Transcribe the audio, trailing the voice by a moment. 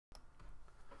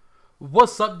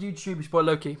What's up, YouTube? It's your boy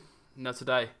Loki. Now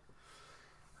today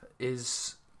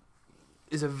is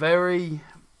a very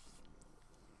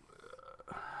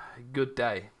good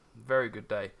day, very good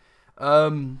day.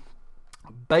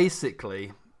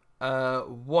 Basically,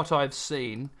 what I've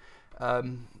seen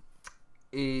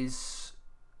is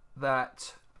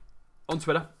that on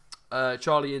Twitter,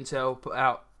 Charlie Intel put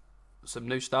out some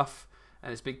new stuff,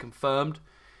 and it's been confirmed.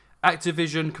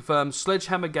 Activision confirms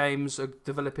Sledgehammer Games are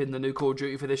developing the new Call of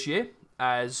Duty for this year,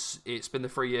 as it's been the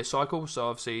 3-year cycle. So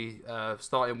obviously,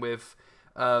 starting with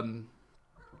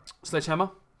Sledgehammer,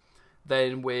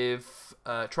 then with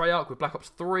Treyarch with Black Ops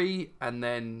 3, and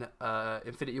then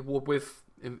Infinite Ward with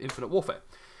Infinite Warfare.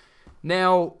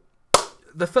 Now,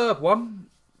 the third one,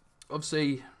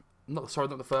 obviously, not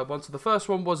the third one. So the first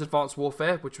one was Advanced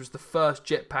Warfare, which was the first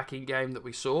jetpacking game that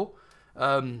we saw.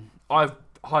 I've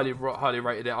highly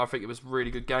rated it. I think it was a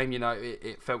really good game. You know,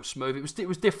 it felt smooth. It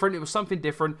was different. It was something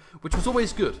different, which was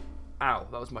always good. Ow,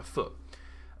 that was my foot.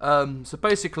 So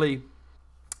basically,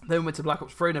 then we went to Black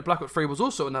Ops 3. Now, Black Ops 3 was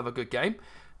also another good game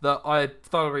that I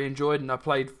thoroughly enjoyed and I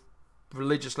played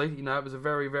religiously. You know, it was a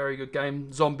very, very good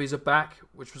game. Zombies are back,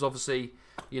 which was obviously,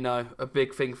 you know, a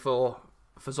big thing for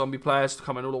zombie players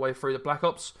coming all the way through the Black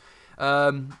Ops.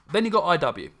 Then you got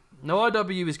IW. Now,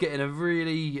 IW is getting a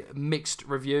really mixed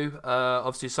review.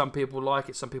 Obviously, some people like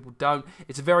it, some people don't.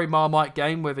 It's a very Marmite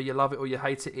game. Whether you love it or you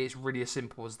hate it, it's really as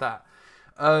simple as that.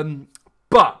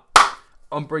 But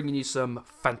I'm bringing you some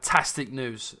fantastic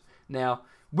news. Now,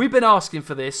 we've been asking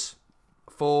for this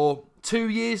for 2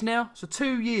 years now. So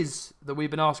 2 years that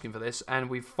we've been asking for this, and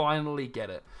we finally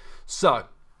get it. So,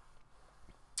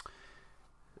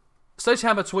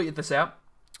 Sledgehammer tweeted this out.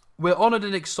 We're honoured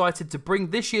and excited to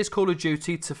bring this year's Call of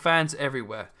Duty to fans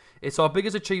everywhere. It's our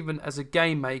biggest achievement as a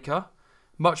game maker.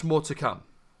 Much more to come.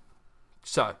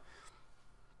 So,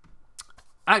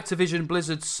 Activision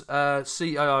Blizzard's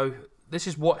CIO, this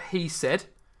is what he said.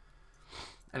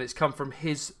 And it's come from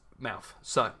his mouth.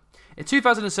 So, in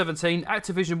 2017,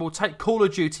 Activision will take Call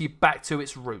of Duty back to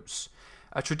its roots.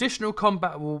 A traditional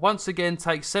combat will once again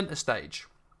take centre stage.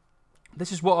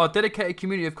 This is what our dedicated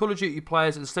community of Call of Duty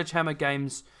players and Sledgehammer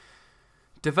Games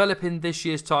developing this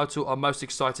year's title are most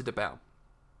excited about.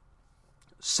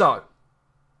 So,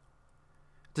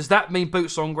 does that mean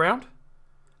boots on ground?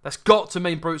 That's got to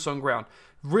mean boots on ground.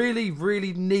 Really,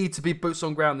 really need to be boots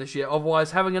on ground this year.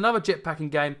 Otherwise, having another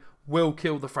jetpacking game will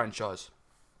kill the franchise.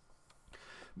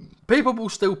 People will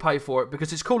still pay for it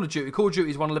because it's Call of Duty. Call of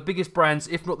Duty is one of the biggest brands,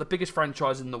 if not the biggest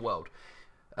franchise in the world.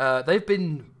 They've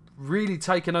been really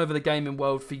taking over the gaming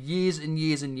world for years and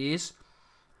years and years.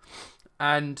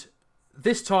 And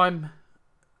this time,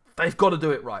 they've got to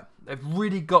do it right. They've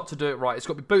really got to do it right. It's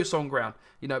got to be boots on ground.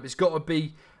 You know, it's got to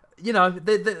be, you know,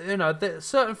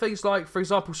 certain things like, for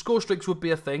example, score streaks would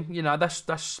be a thing. You know,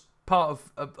 that's part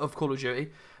of Call of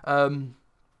Duty.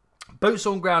 Boots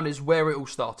on ground is where it all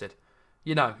started.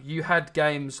 You know, you had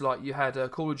games like you had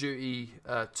Call of Duty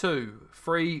 2,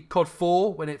 3, COD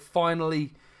 4 when it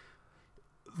finally,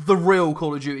 the real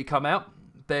Call of Duty come out.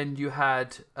 Then you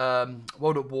had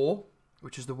World at War,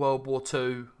 which is the World War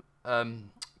II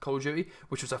Call of Duty,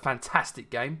 which was a fantastic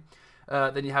game.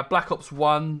 Then you have Black Ops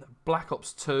 1, Black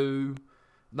Ops 2.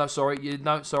 No, sorry,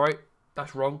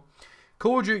 that's wrong.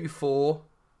 Call of Duty 4,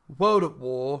 World at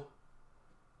War,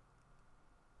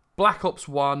 Black Ops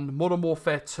 1, Modern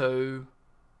Warfare 2,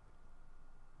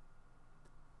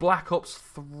 Black Ops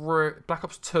 3, Black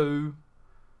Ops 2.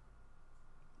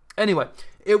 Anyway,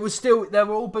 it was still, they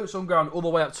were all boots on ground all the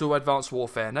way up to Advanced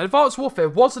Warfare. Now, Advanced Warfare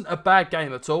wasn't a bad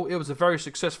game at all. It was a very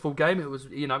successful game. It was,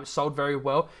 you know, it sold very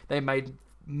well. They made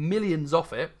millions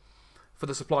off it for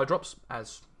the supply drops,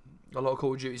 as a lot of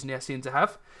Call of Duties now seem to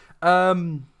have. But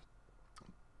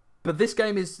this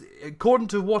game is, according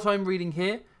to what I'm reading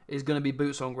here, is going to be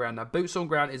boots on ground. Now, boots on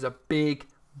ground is a big,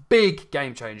 big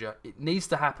game changer. It needs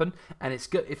to happen, and it's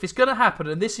good. If it's going to happen,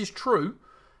 and this is true,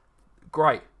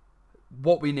 great.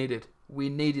 What we needed. We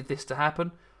needed this to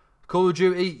happen. Call of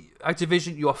Duty,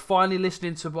 Activision, you are finally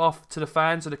listening to the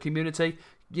fans and the community.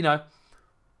 You know,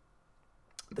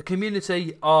 the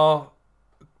community are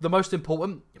the most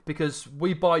important because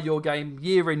we buy your game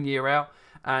year in, year out,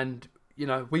 and, you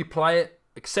know, we play it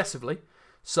excessively.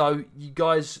 So, you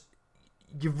guys,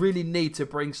 you really need to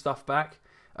bring stuff back.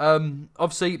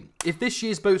 Obviously, if this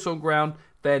year's boots on ground,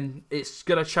 then it's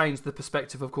going to change the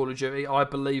perspective of Call of Duty. I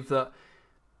believe that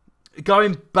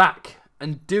going back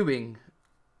and doing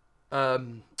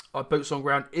boots on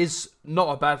ground is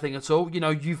not a bad thing at all. You know,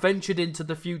 you ventured into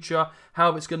the future,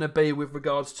 how it's going to be with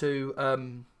regards to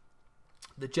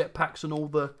the jetpacks and all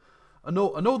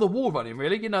the wall running.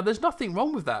 Really, you know, there's nothing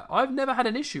wrong with that. I've never had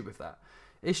an issue with that.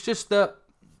 It's just that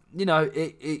you know,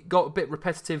 it got a bit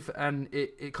repetitive, and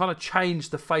it kind of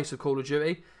changed the face of Call of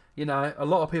Duty. You know, a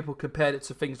lot of people compared it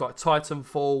to things like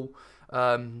Titanfall.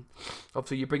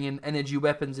 Obviously, you bring in energy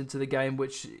weapons into the game,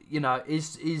 which, you know,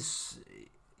 is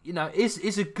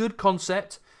a good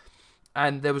concept,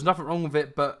 and there was nothing wrong with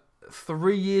it. But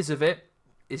 3 years of it,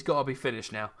 it's got to be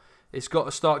finished now. It's got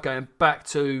to start going back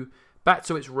to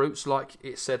its roots, like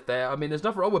it said there. I mean, there's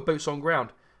nothing wrong with boots on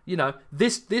ground. You know,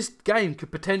 this game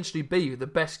could potentially be the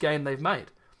best game they've made.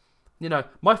 You know,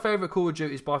 my favourite Call of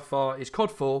Duty by far is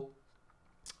COD 4,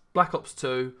 Black Ops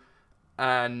 2,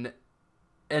 and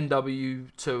NW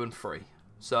 2 and 3.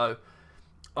 So,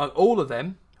 all of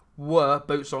them were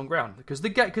boots on ground because the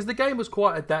game was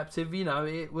quite adaptive. You know,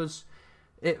 it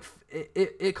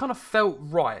kind of felt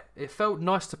right. It felt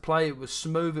nice to play. It was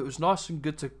smooth. It was nice and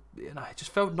good to, you know, it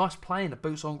just felt nice playing a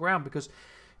boots on ground because,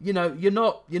 you know, you're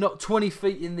not 20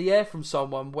 feet in the air from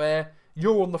someone where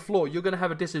you're on the floor. You're going to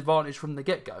have a disadvantage from the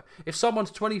get-go. If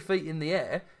someone's 20 feet in the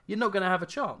air, you're not going to have a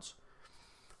chance.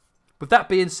 With that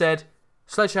being said,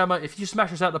 Sledgehammer, if you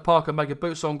smash us out the park and make a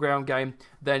boots on ground game,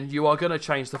 then you are going to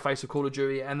change the face of Call of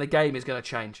Duty, and the game is going to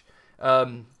change.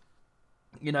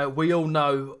 You know, we all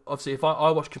know, obviously, if I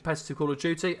watch competitive Call of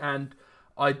Duty, and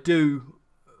I do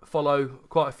follow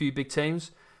quite a few big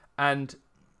teams, and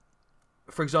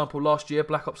for example, last year,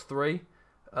 Black Ops 3,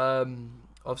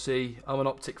 obviously, I'm an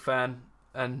Optic fan,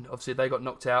 and obviously they got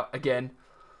knocked out again.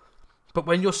 But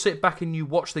when you sit back and you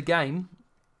watch the game,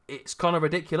 it's kind of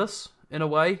ridiculous in a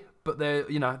way, but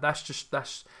you know, that's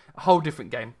a whole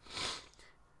different game.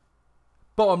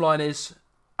 Bottom line is,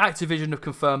 Activision have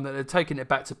confirmed that they're taking it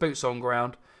back to boots on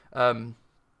ground.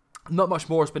 Not much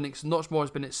more has been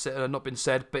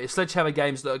said, but it's Sledgehammer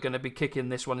Games that are going to be kicking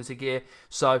this one into gear.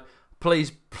 So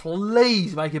please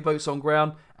make it boots on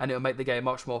ground, and it'll make the game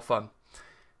much more fun.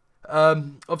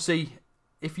 Obviously,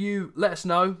 if you let us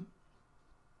know,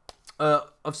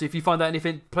 obviously if you find out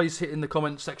anything, please hit in the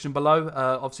comment section below.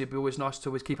 Obviously, it'd be always nice to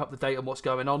always keep up to date on what's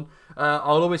going on.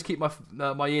 I'll always keep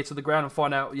my ear to the ground and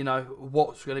find out, you know,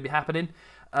 what's going to be happening.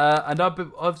 And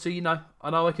obviously, you know,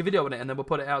 and I'll make a video on it, and then we'll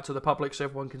put it out to the public so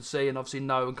everyone can see and obviously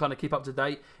know and kind of keep up to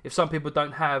date. If some people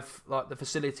don't have like the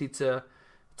facility to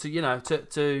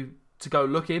go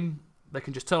looking, they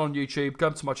can just turn on YouTube, go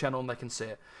to my channel, and they can see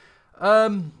it.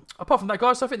 Apart from that,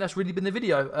 guys, I think that's really been the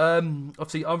video.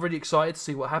 Obviously, I'm really excited to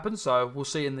see what happens, so we'll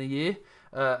see in the year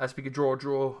as we could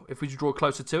draw. If we draw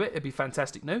closer to it, it'd be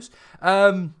fantastic news.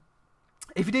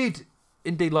 If you did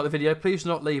indeed like the video, please do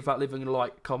not leave without leaving a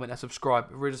like, comment, and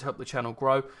subscribe. It really does help the channel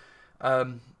grow.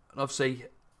 And obviously,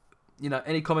 you know,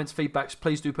 any comments, feedbacks,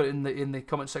 please do put it in the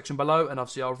comment section below, and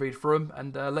obviously I'll read through them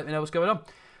and let me know what's going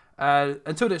on.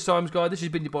 Until next time, guys, this has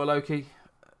been your boy Loki,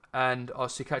 and I'll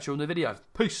catch you on the video.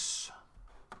 Peace.